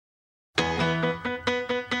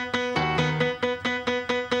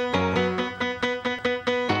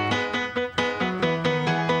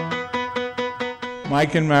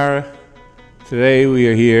Mike and Mara, today we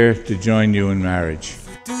are here to join you in marriage.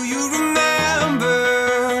 Do you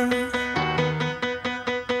remember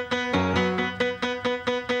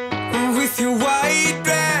with your white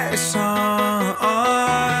dress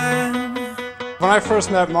on? When I first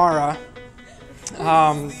met Mara,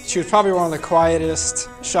 she was probably one of the quietest,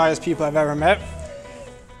 shyest people I've ever met,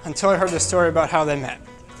 until I heard the story about how they met.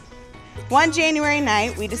 One January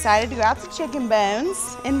night, we decided to go out to Chicken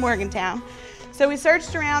Bones in Morgantown. So we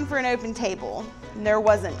searched around for an open table, and there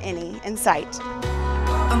wasn't any in sight.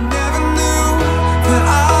 I never knew that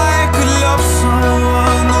I could love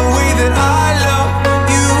someone the way that I love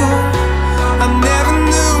you. I never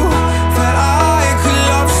knew that I could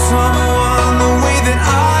love someone the way that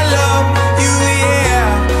I love you,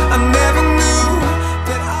 yeah. I never knew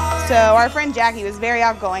that I... So our friend Jackie was very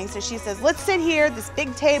outgoing, so she says, let's sit here at this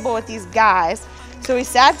big table with these guys. So we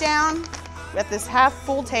sat down at this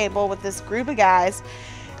half-full table with this group of guys,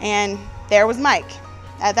 and there was Mike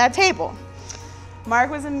at that table.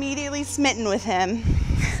 Mark was immediately smitten with him,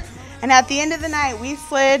 and at the end of the night, we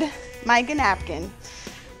slid Mike a napkin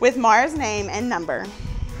with Mara's name and number.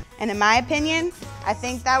 And in my opinion, I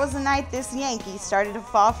think that was the night this Yankee started to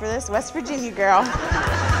fall for this West Virginia girl.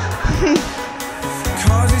 'Cause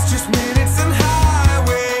it's just minutes and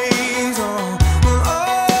highways,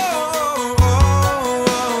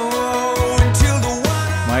 until the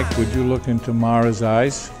one Mike, would you look into Mara's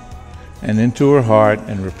eyes and into her heart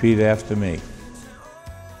and repeat after me?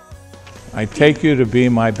 I take you to be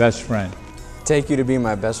my best friend, Take you to be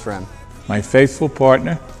my best friend, my faithful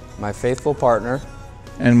partner, my faithful partner,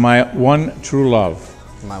 and my one true love.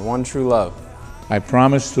 my one true love. I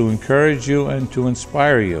promise to encourage you and to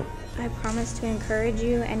inspire you, I promise to encourage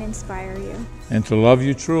you and inspire you, and to love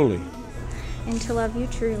you truly, and to love you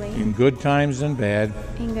truly, in good times and bad.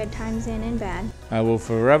 in good times and in bad. I will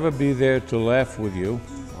forever be there to laugh with you,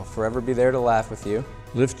 I'll forever be there to laugh with you,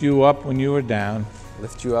 lift you up when you are down,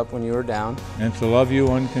 lift you up when you are down, and to love you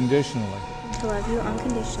unconditionally And to love you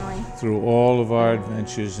unconditionally, through all of our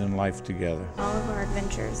adventures in life together. all of our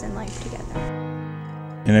adventures in life together.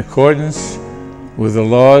 In accordance with the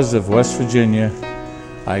laws of West Virginia,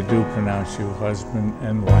 I do pronounce you husband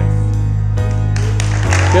and wife.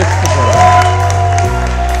 Kiss the bride.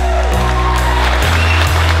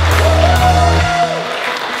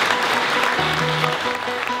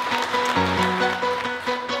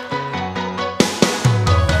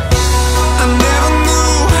 I never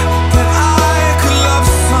knew that I could love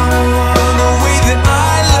someone the way that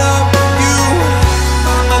I love you.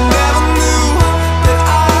 I never knew that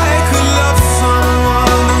I could love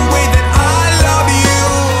someone the way that I love you.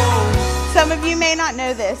 Some of you may not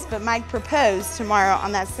know this, but Mike proposed to Mara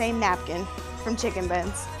on that same napkin from Chicken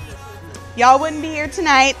Bones. Y'all wouldn't be here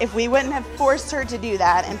tonight if we wouldn't have forced her to do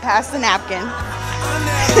that and pass the napkin. I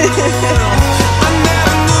never knew.